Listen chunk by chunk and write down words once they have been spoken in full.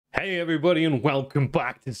Hey everybody, and welcome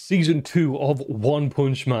back to season 2 of One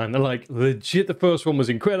Punch Man. Like, legit, the first one was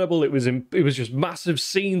incredible. It was just massive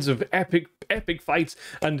scenes of epic fights,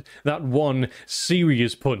 and that one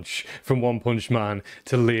serious punch from One Punch Man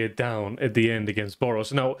to lay it down at the end against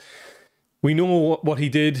Boros. Now, we know what he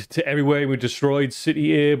did to everywhere. We destroyed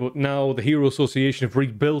City A, but now the Hero Association have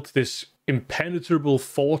rebuilt this impenetrable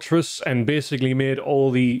fortress and basically made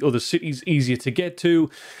all the other cities easier to get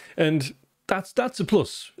to, and that's a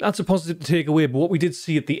plus. That's a positive to take away. But what we did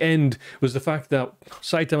see at the end was the fact that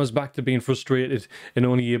Saitama's back to being frustrated and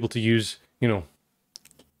only able to use, you know,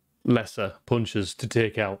 lesser punches to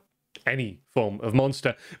take out any form of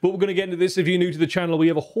monster. But we're going to get into this. If you're new to the channel, we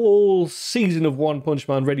have a whole season of One Punch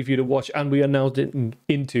Man ready for you to watch, and we are now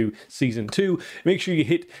into season 2. Make sure you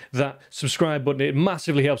hit that subscribe button. It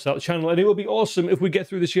massively helps out the channel, and it will be awesome if we get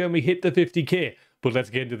through this year and we hit the 50k. But let's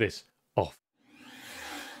get into this. Off.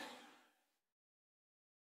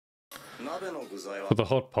 For the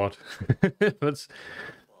hot pot.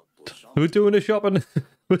 We're doing a shopping.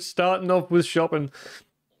 We're starting off with shopping.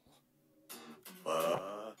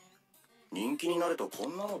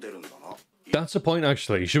 That's a point,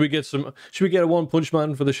 actually. Should we get a One Punch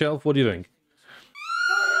Man for the shelf? What do you think?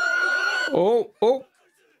 Oh,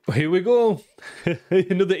 here we go.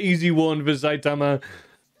 Another easy one for Saitama.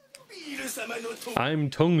 I'm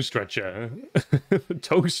tongue stretcher.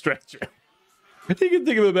 Tongue stretcher. You can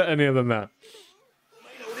think of a bit any than that.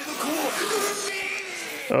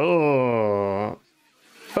 Oh.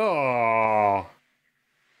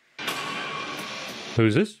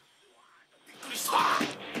 Who's this?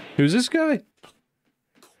 Who's this guy?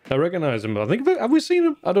 I recognize him, but have we seen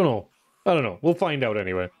him? I don't know. We'll find out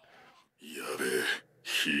anyway.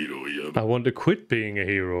 I want to quit being a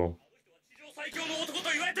hero.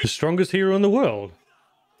 The strongest hero in the world.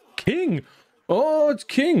 King. Oh, it's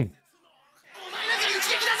King.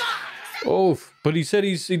 Oh, but he said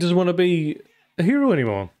he doesn't want to be a hero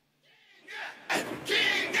anymore.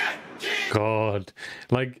 God,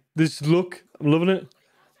 like this look, I'm loving it.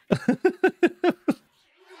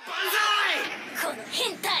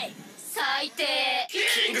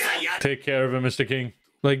 Take care of him, Mr. King.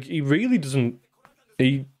 Like, he really doesn't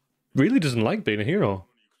like being a hero.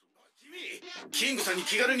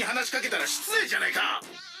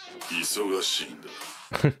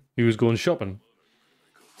 He was going shopping.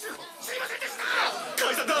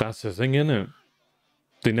 That's the thing, isn't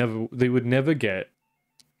it? They would never get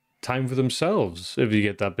time for themselves if you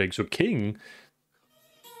get that big. So King,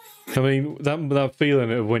 I mean, that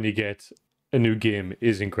feeling of when you get a new game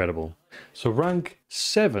is incredible. So rank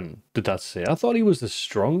 7, did that say? I thought he was the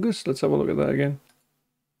strongest. Let's have a look at that again.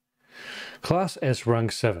 Class S,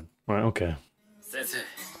 rank 7. Right, okay.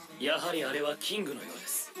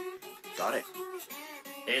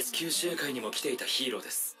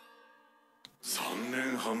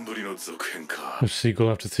 A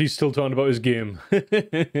sequel after he's still talking about his game.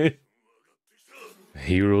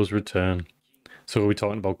 Heroes return. So are we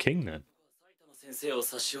talking about King then?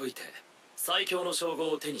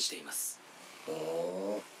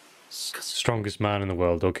 Strongest man in the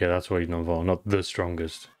world. Okay, that's what he's known for, not the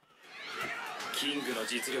strongest.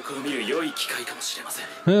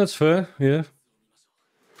 Yeah, that's fair, yeah.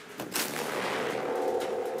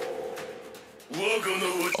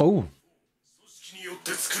 Oh.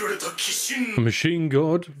 A machine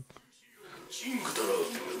god.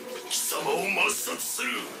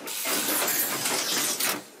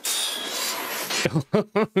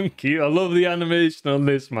 Cute. I love the animation on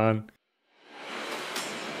this, man.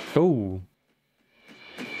 Oh.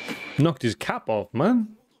 Knocked his cap off,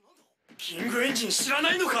 man. It's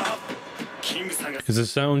the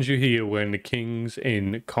sounds you hear when the King's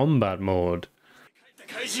in combat mode.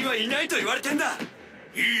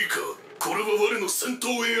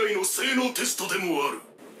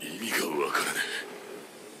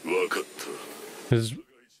 Has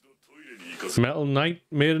Metal Knight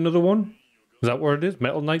made another one? Is that what it is?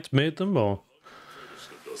 Metal Knight's made them, or?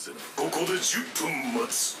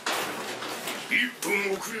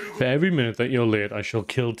 For every minute that you're late, I shall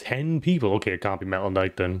kill 10 people. Okay, it can't be Metal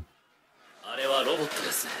Knight then.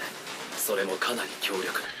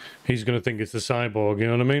 He's gonna think it's the cyborg, you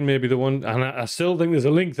know what I mean? Maybe the one, and I still think there's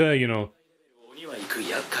a link there, you know.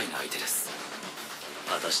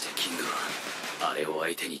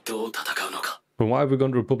 But why have we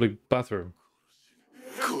gone to a public bathroom?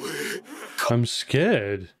 I'm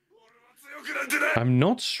scared. I'm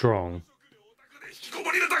not strong.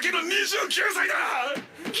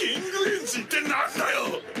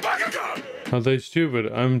 Are they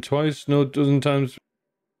stupid? I'm twice, no, dozen times.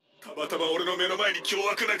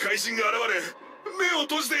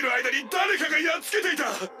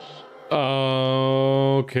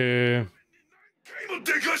 Okay.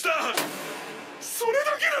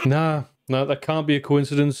 Nah, that can't be a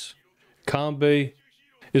coincidence. Can't be.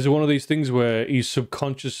 Is it one of these things where he's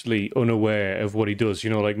subconsciously unaware of what he does? You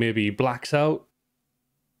know, like maybe he blacks out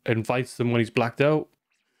and fights them when he's blacked out?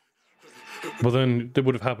 But then that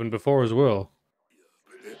would have happened before as well.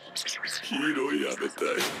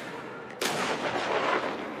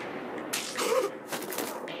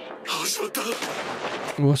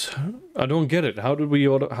 What? I don't get it. How did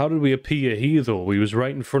we appear here though? We was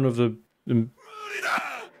right in front of the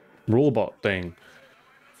robot thing.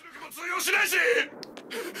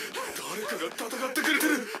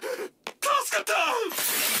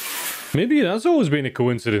 Maybe that's always been a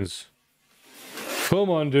coincidence. Come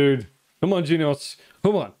on, dude. Come on, Genos.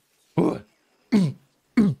 Come on.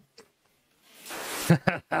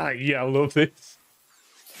 Yeah, I love this.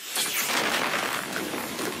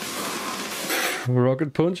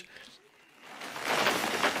 Rocket punch.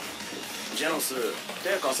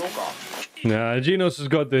 Nah, Genos has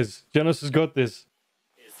got this. Genos has got this.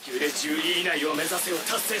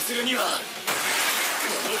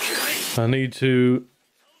 I need to...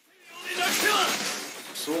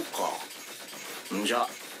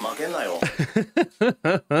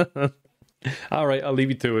 Alright, I'll leave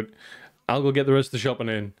you to it. I'll go get the rest of the shopping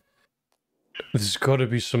in. There's got to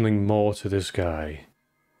be something more to this guy.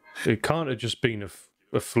 It can't have just been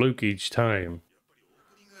a fluke each time.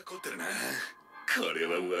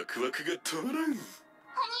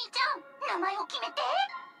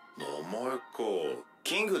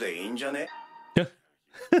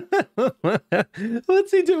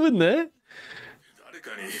 What's he doing there?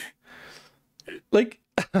 Like,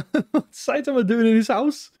 what's Saitama doing in his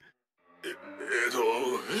house?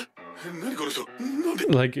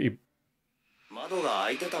 Like, he...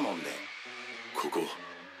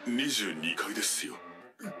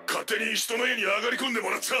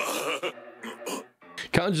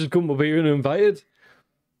 Can't just come up here and invite it?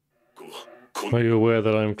 Are you aware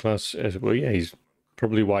that I'm class... Well, yeah, he's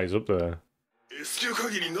probably wise up there.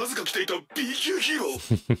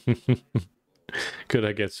 Could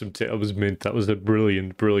I get some tails mint? That was a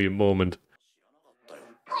brilliant, brilliant moment.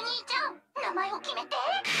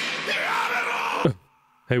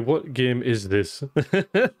 Hey, what game is this?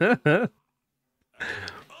 I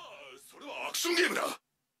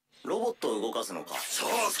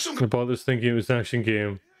was thinking it was an action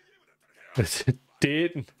game. It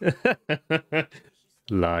did.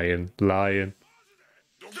 Lying.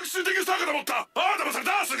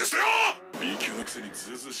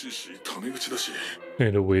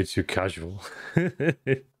 In a way too casual.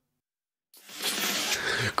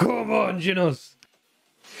 Come on, Genos!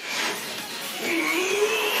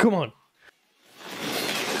 Come on!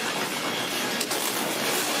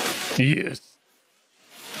 Yes!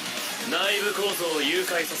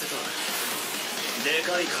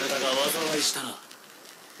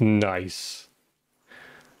 Nice.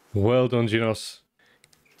 Well done, Genos.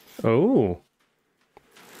 Oh.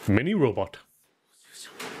 Mini robot.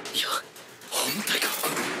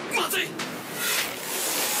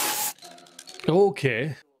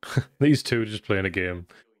 Okay. These two are just playing a game.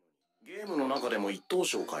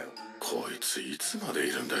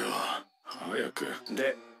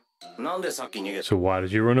 So why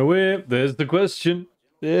did you run away? There's the question.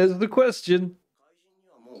 There's the question.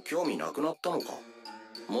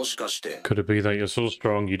 Could it be that you're so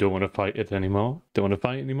strong you don't want to fight it anymore? Don't want to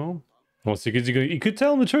fight anymore? What's the you could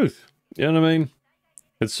tell them the truth. You know what I mean?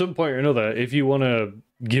 At some point or another, if you want to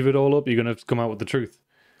give it all up, you're going to have to come out with the truth.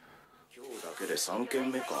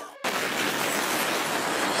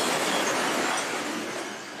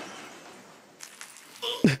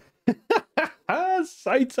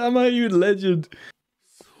 Saitama, you legend.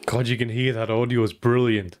 God, you can hear that audio is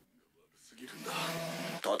brilliant.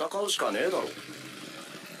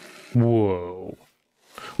 Whoa.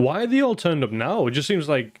 Why are they all turned up now? It just seems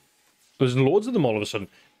like there's loads of them all of a sudden.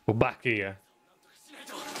 We're back here.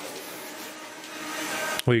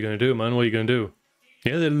 What are you going to do, man? What are you going to do?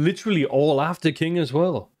 Yeah, they're literally all after King as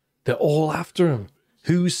well. They're all after him.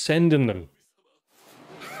 Who's sending them?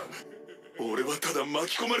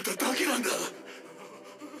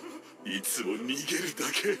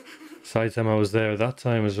 Saitama was there at that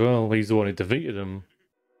time as well. He's the one who defeated him.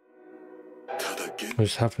 I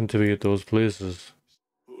just happened to be at those places.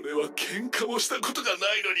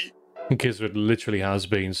 In case it literally has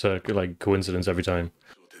been like coincidence every time.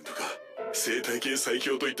 So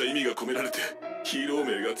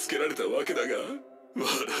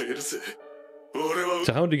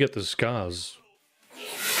how did he get the scars?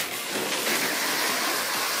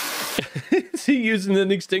 Is he using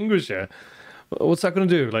an extinguisher? What's that going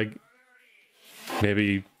to do? Like,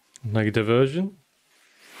 maybe like a diversion?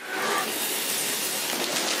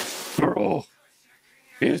 Oh,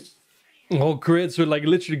 yes. Oh, great. So, like,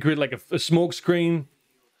 literally create like a smoke screen.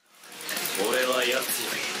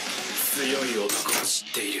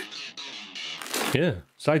 Yeah,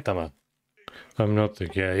 Saitama. I'm not the...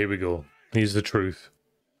 Yeah, here we go. He's the truth.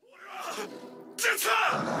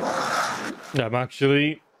 I'm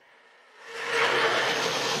actually...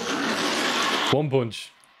 One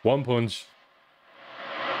punch. One punch.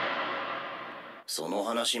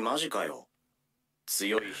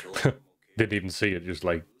 Didn't even see it, just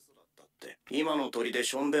like...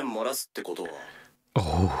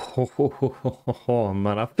 Oh,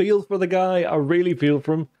 man, I feel for the guy. I really feel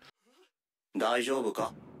for him.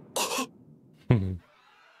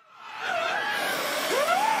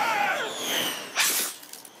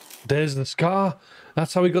 There's the scar.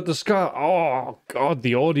 That's how he got the scar. Oh, God,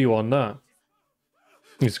 the audio on that.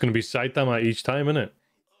 It's going to be Saitama each time, isn't it?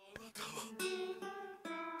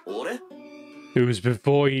 It was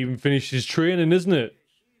before he even finished his training, isn't it?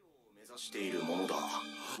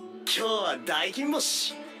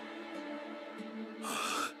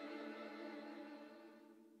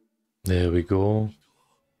 There we go.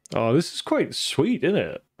 Oh, this is quite sweet, isn't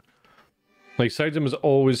it? Like, Saitama's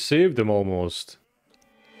always saved him, almost.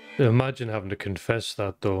 Imagine having to confess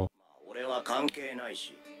that, though.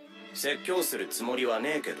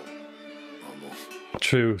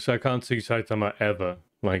 True, so I can't see Saitama ever,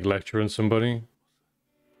 like, lecturing somebody.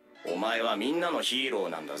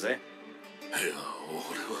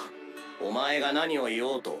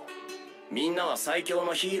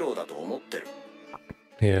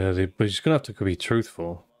 Yeah, but he's gonna have to be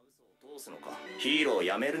truthful.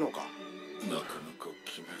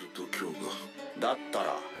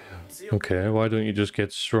 Okay, why don't you just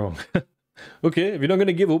get strong? Okay, if you're not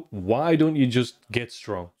gonna give up, why don't you just get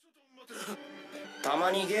strong?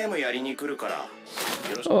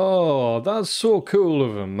 Oh, that's so cool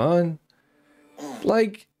of him, man.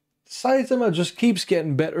 Like, Saitama just keeps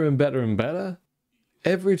getting better and better and better.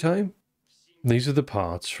 Every time. These are the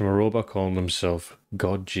parts from a robot calling himself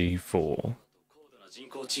God G4.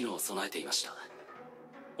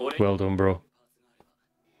 Well done, bro.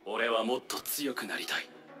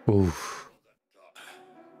 Oof.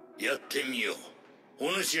 やってみよう。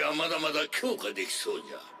お主はまだまだ強化できそう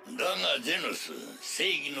じゃ。だがゼノス、正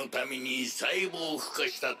義のために細胞を孵化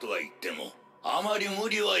したとは言っても、あまり無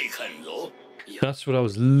理はいかんぞ。That's what I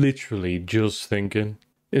was literally just thinking.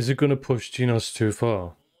 Is it gonna push Genos too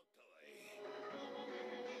far?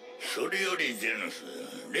 それよりゼノス、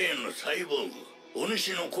例のサイボーグ、お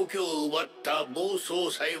主の故郷を奪った暴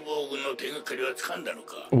走サイボーグの手がかりはつかんだの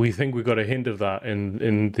か。 We think we got a hint of that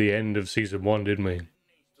in the end of season 1, didn't we?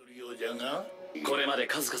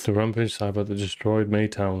 The rampage cyber that destroyed many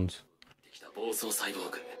towns.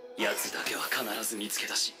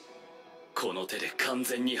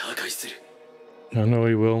 I know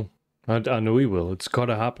he will. I know he will. It's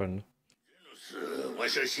gotta happen. わ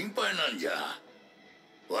しは心配なんじゃ。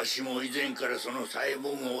わしも以前からその細胞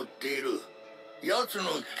を追っている。奴の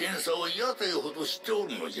危険さを嫌というほど知ってお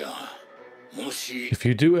るのじゃ。もし If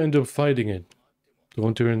you do end up fighting it,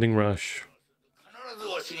 don't do anything rash. 必ず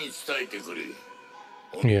わしに伝えてくれ。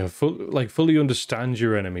 Yeah, fully understand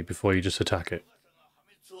your enemy before you just attack it.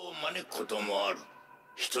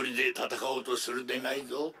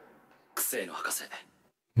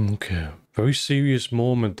 Okay, very serious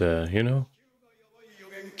moment there, you know?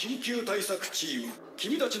 緊急対策チーム、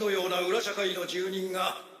君たちのような裏社会の住人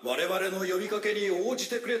が我々の呼びかけに応じ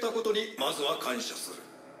てくれたことにまずは感謝する。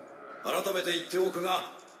改めて言っておく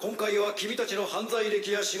が、今回は君たちの犯罪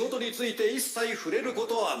歴や仕事について一切触れるこ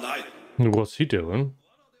とはない。 What's he doing?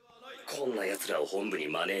 こんな奴らを本部に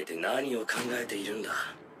招いて何を考えているんだ。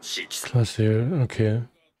Let's hear it. Okay.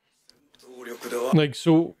 Like,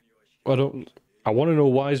 so, I want to know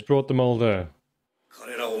why he's brought them all there.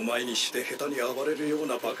 彼らを前にして下手に暴れるよう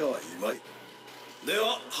なバカはいまい。で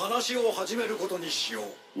は話を始めることにしよ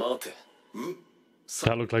う。待て。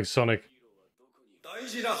That looked like Sonic. 大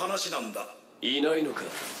事な話なんだ。いないのか。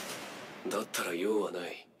だったら用はな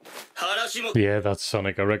い。話も。Yeah, that's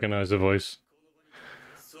Sonic. I recognize the voice.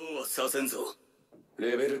 そうはさせんぞ。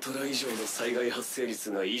レベルトラ以上の災害発生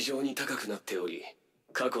率が異常に高くなっており、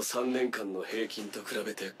過去3年間の平均と比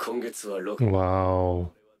べて今月は6。Wow.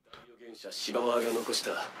 シバワーが残し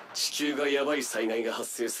た地球がやばい災害が発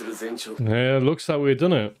生する前兆。 Yeah, looks that way,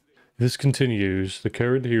 doesn't it? If this continues, the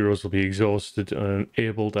current heroes will be exhausted and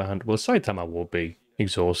unable to handle. Well, Saitama won't be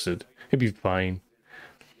exhausted. He'll be fine.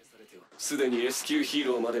 すでに S 級ヒー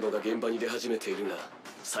ローまでのが現場に出始めているが、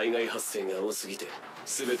災害発生が多すぎて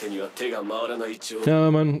全てには手が回らない状況。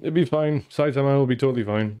 No, man, it'll be fine. Saitama will be totally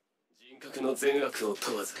fine. 人格の善悪を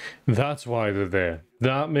問わず That's why they're there.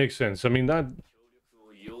 That makes sense. I mean, that...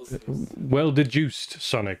 well deduced,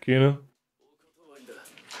 Sonic, you know?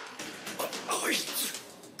 あいつ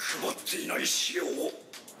配っていない資料を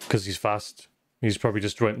Because he's fast. He's probably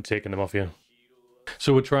just went and taken them off you.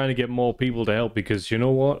 So we're trying to get more people to help because, you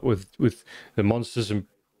know what? With the monsters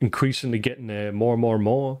increasingly getting more and more and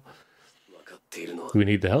more, 分かっているのは we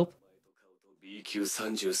need the help. B 級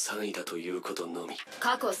33位だということのみ。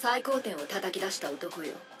過去最高点を叩き出した男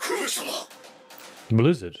よ。上様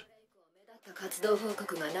Blizzard. 活動報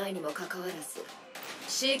告がないにもかかわらず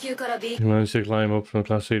C 級から B He managed to climb up from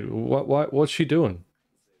class 8. What's she doing?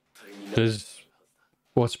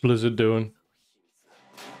 What's Blizzard doing?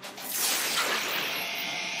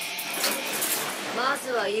 ま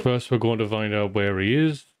ずは First, we're going to find out where he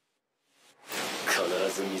is.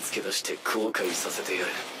 必ず見つけ出して後悔させてやる。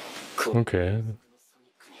 Okay.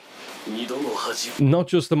 二度も恥を Not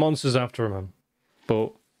just the monsters after him,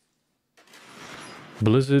 but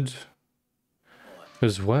Blizzard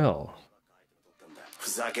as well. ふ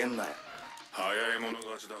ざけんなよ早い者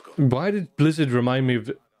勝ちだか Why did Blizzard remind me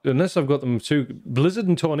of... Unless I've got them two... Blizzard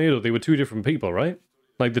and Tornado, they were two different people, right?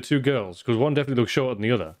 Like the two girls, because one definitely looks shorter than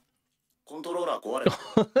the other. コントローラー壊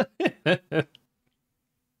れ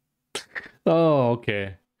Oh,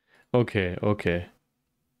 okay. Okay.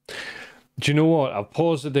 Do you know what? I've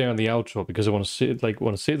paused it there on the outro because I want to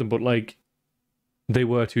say them, but like they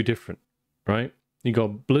were two different, right? You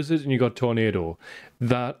got Blizzard and you got Tornado.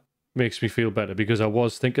 That makes me feel better because I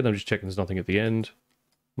was thinking, I'm just checking there's nothing at the end.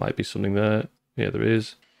 Might be something there. Yeah, there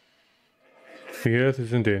is. The Earth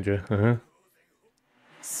is in danger.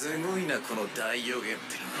 すごいなこの大予言っ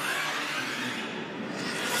てのは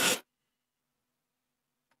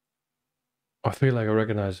I feel like I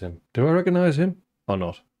recognize him. Do I recognize him or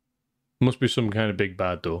not? Must be some kind of big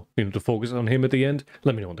bad though. You know, to focus on him at the end.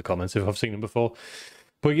 Let me know in the comments if I've seen him before.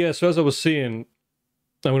 But yeah, so as I was saying,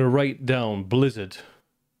 I'm going to write down Blizzard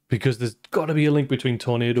because there's got to be a link between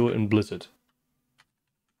Tornado and Blizzard.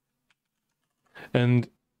 And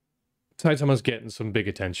Saitama's getting some big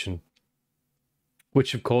attention.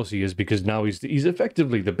 Which of course he is because now he's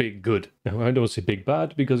effectively the big good. Now, I don't say big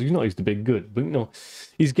bad because he's not, he's the big good. But you know,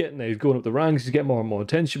 he's getting there, he's going up the ranks, he's getting more and more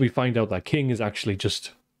attention. We find out that King is actually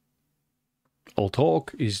just all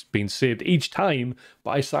talk. He's been saved each time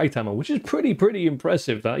by Saitama, which is pretty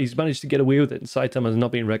impressive that he's managed to get away with it and Saitama's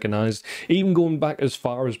not being recognized. Even going back as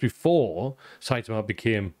far as before Saitama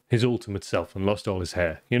became his ultimate self and lost all his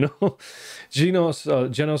hair, you know?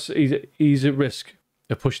 Genos, he's at risk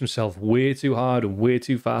of pushing himself way too hard and way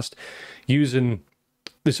too fast, using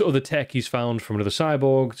this other tech he's found from another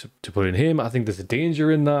cyborg to put in him. I think there's a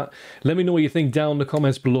danger in that. Let me know what you think down in the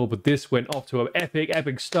comments below, but this went off to an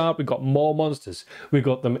epic start. We got more monsters. We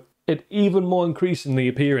got them at even more increasingly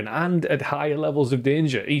appearing and at higher levels of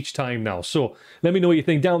danger each time now. So let me know what you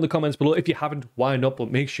think down in the comments below. If you haven't, why not?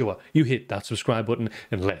 But make sure you hit that subscribe button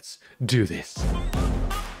and let's do this.